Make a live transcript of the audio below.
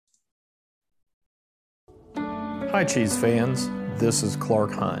Hi, Cheese fans. This is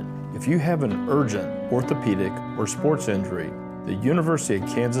Clark Hunt. If you have an urgent orthopedic or sports injury, the University of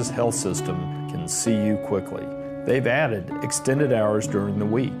Kansas Health System can see you quickly. They've added extended hours during the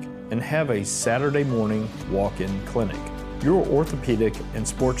week and have a Saturday morning walk-in clinic. Your orthopedic and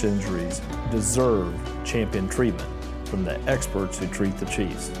sports injuries deserve champion treatment from the experts who treat the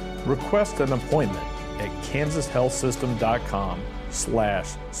Chiefs. Request an appointment at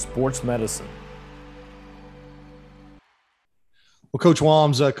kansashealthsystem.com/sportsmedicine. Well, Coach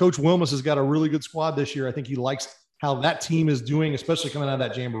Walms, Coach Wilmus has got a really good squad this year. I think he likes how that team is doing, especially coming out of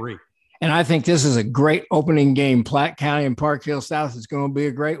that jamboree. And I think this is a great opening game. Platte County and Park Hill South is going to be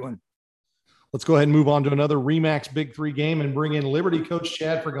a great one. Let's go ahead and move on to another RE/MAX Big Three game and bring in Liberty coach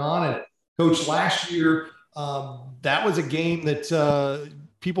Chad Fergon. And Coach, last year, that was a game that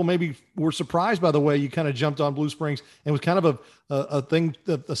people maybe were surprised by the way you kind of jumped on Blue Springs, and was kind of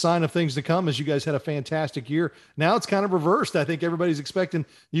a sign of things to come, as you guys had a fantastic year. Now it's kind of reversed. I think everybody's expecting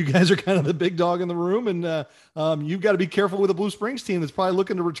you guys are kind of the big dog in the room, and you've got to be careful with a Blue Springs team that's probably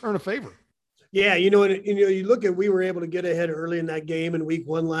looking to return a favor. Yeah, you look at, we were able to get ahead early in that game in week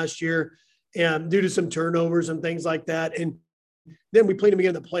 1 last year, and due to some turnovers and things like that. And then we played them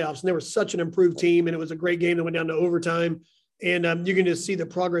again in the playoffs, and they were such an improved team, and it was a great game that went down to overtime. And you can just see the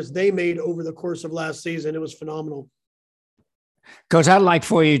progress they made over the course of last season. It was phenomenal. Coach, I'd like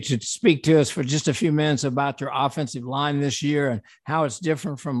for you to speak to us for just a few minutes about your offensive line this year and how it's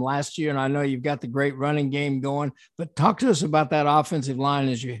different from last year. And I know you've got the great running game going, but talk to us about that offensive line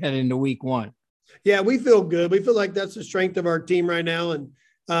as you head into week 1. Yeah, we feel good. We feel like that's the strength of our team right now. And,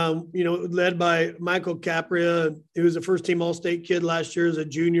 led by Michael Capria, who was a first-team All-State kid last year as a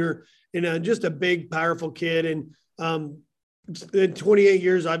junior, and just a big, powerful kid. And in 28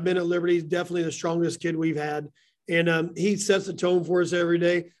 years I've been at Liberty, he's definitely the strongest kid we've had. And he sets the tone for us every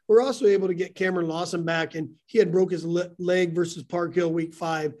day. We're also able to get Cameron Lawson back, and he had broke his leg versus Park Hill week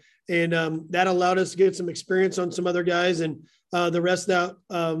 5. And that allowed us to get some experience on some other guys. And the rest of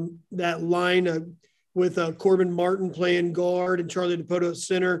that line with Corbin Martin playing guard and Charlie DePoto at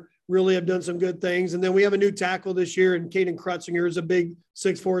center really have done some good things. And then we have a new tackle this year, and Caden Krutzinger is a big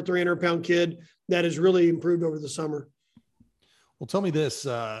 6'4", 300-pound kid that has really improved over the summer. Well, tell me this,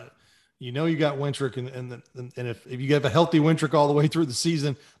 you got Wintrick, and if you have a healthy Wintrick all the way through the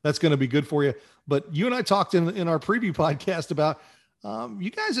season, that's going to be good for you. But you and I talked in our preview podcast about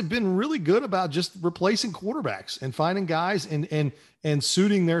you guys have been really good about just replacing quarterbacks and finding guys and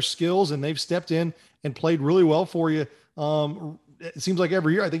suiting their skills, and they've stepped in and played really well for you. It seems like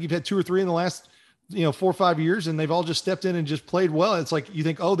every year, I think you've had 2 or 3 in the last 4 or 5 years, and they've all just stepped in and just played well. It's like you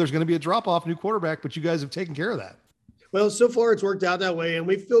think, oh, there's going to be a drop off, new quarterback, but you guys have taken care of that. Well, so far it's worked out that way, and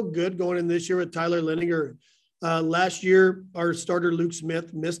we feel good going in this year with Tyler Lininger. Last year, our starter Luke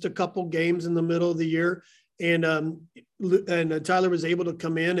Smith missed a couple games in the middle of the year, and Tyler was able to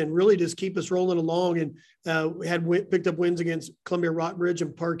come in and really just keep us rolling along, and picked up wins against Columbia Rockbridge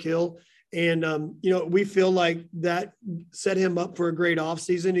and Park Hill. And, we feel like that set him up for a great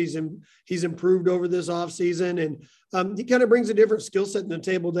offseason. He's improved over this offseason, and he kind of brings a different skill set to the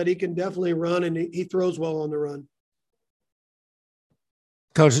table that he can definitely run, and he throws well on the run.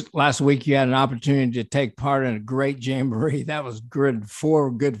 Coach, last week you had an opportunity to take part in a great jamboree. That was good.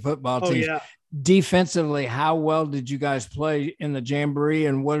 4 good football teams. Oh, yeah. Defensively, how well did you guys play in the jamboree,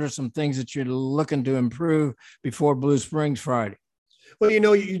 and what are some things that you're looking to improve before Blue Springs Friday? Well,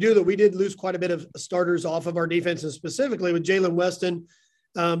 you do that. We did lose quite a bit of starters off of our defense, and specifically with Jalen Weston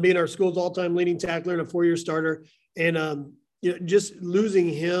being our school's all-time leading tackler and a 4-year starter. And, just losing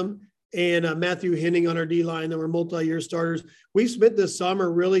him and Matthew Henning on our D-line that were multi-year starters. We spent this summer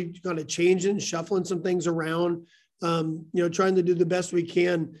really kind of changing, shuffling some things around, trying to do the best we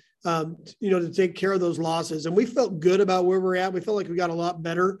can, to take care of those losses. And we felt good about where we're at. We felt like we got a lot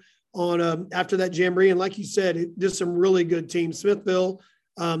better on after that jamboree. And like you said, just some really good teams. Smithville,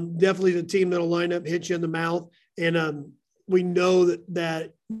 definitely the team that'll line up, hit you in the mouth. And we know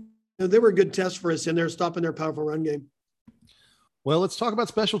that they were a good test for us in there, stopping their powerful run game. Well, let's talk about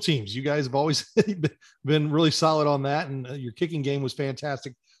special teams. You guys have always been really solid on that, and your kicking game was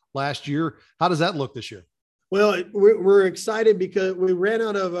fantastic last year. How does that look this year? Well, we're excited because we ran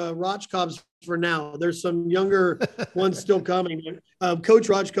out of Rochkovs for now. There's some younger ones still coming. Coach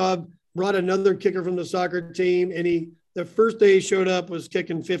Rochkov brought another kicker from the soccer team, and the first day he showed up was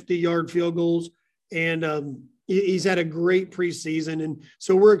kicking 50-yard field goals, and he's had a great preseason. And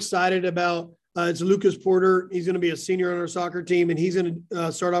so we're excited about it's Lucas Porter. He's going to be a senior on our soccer team, and he's going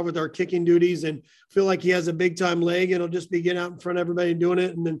to start off with our kicking duties, and feel like he has a big-time leg, and he'll just be getting out in front of everybody and doing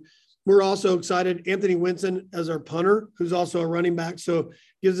it. And then we're also excited. Anthony Winston as our punter, who's also a running back. So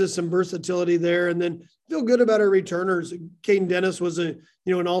gives us some versatility there. And then feel good about our returners. Caden Dennis was an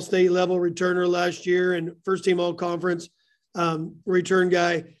all-state level returner last year and first team all conference return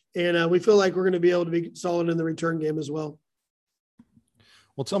guy. And we feel like we're going to be able to be solid in the return game as well.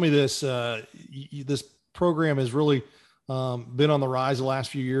 Well, tell me this, this program has really been on the rise the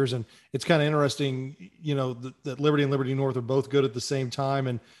last few years, and it's kind of interesting, that Liberty and Liberty North are both good at the same time.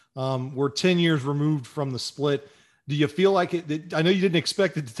 And we're 10 years removed from the split. Do you feel like I know you didn't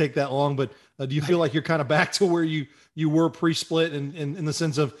expect it to take that long, but do you feel like you're kind of back to where you were pre-split and in the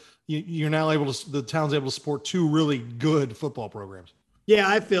sense of you're now the town's able to support two really good football programs? Yeah,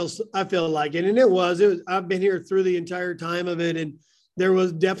 I feel like it. And it was, I've been here through the entire time of it. And there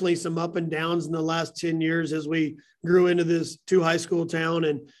was definitely some up and downs in the last 10 years as we grew into this two high school town.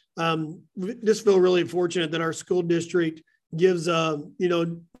 And just feel really fortunate that our school district gives,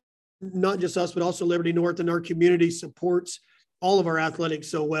 not just us, but also Liberty North and our community supports all of our athletics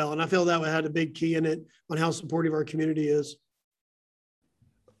so well. And I feel that had a big key in it on how supportive our community is.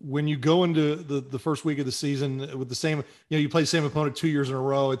 When you go into the first week of the season with the same, you play the same opponent 2 years in a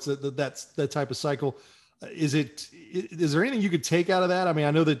row, it's that's that type of cycle. Is there anything you could take out of that? I mean,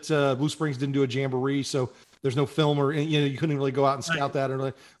 I know that Blue Springs didn't do a jamboree, so there's no film or, you couldn't really go out and scout that.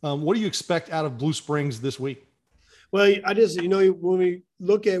 Or what do you expect out of Blue Springs this week? Well, I just, when we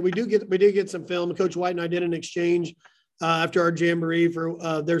look at, we did get some film. Coach White and I did an exchange after our jamboree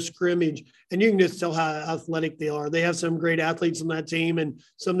for their scrimmage, and you can just tell how athletic they are. They have some great athletes on that team and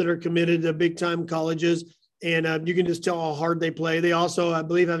some that are committed to big time colleges. And you can just tell how hard they play. They also, I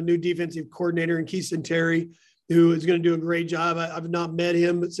believe, have a new defensive coordinator in Keeson Terry, who is going to do a great job. I've not met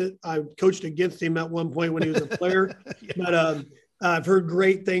him, but I coached against him at one point when he was a player. Yeah. But I've heard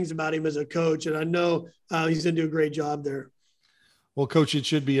great things about him as a coach, and I know he's going to do a great job there. Well, Coach, it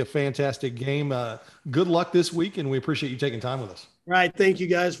should be a fantastic game. Good luck this week, and we appreciate you taking time with us. All right. Thank you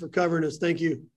guys for covering us. Thank you.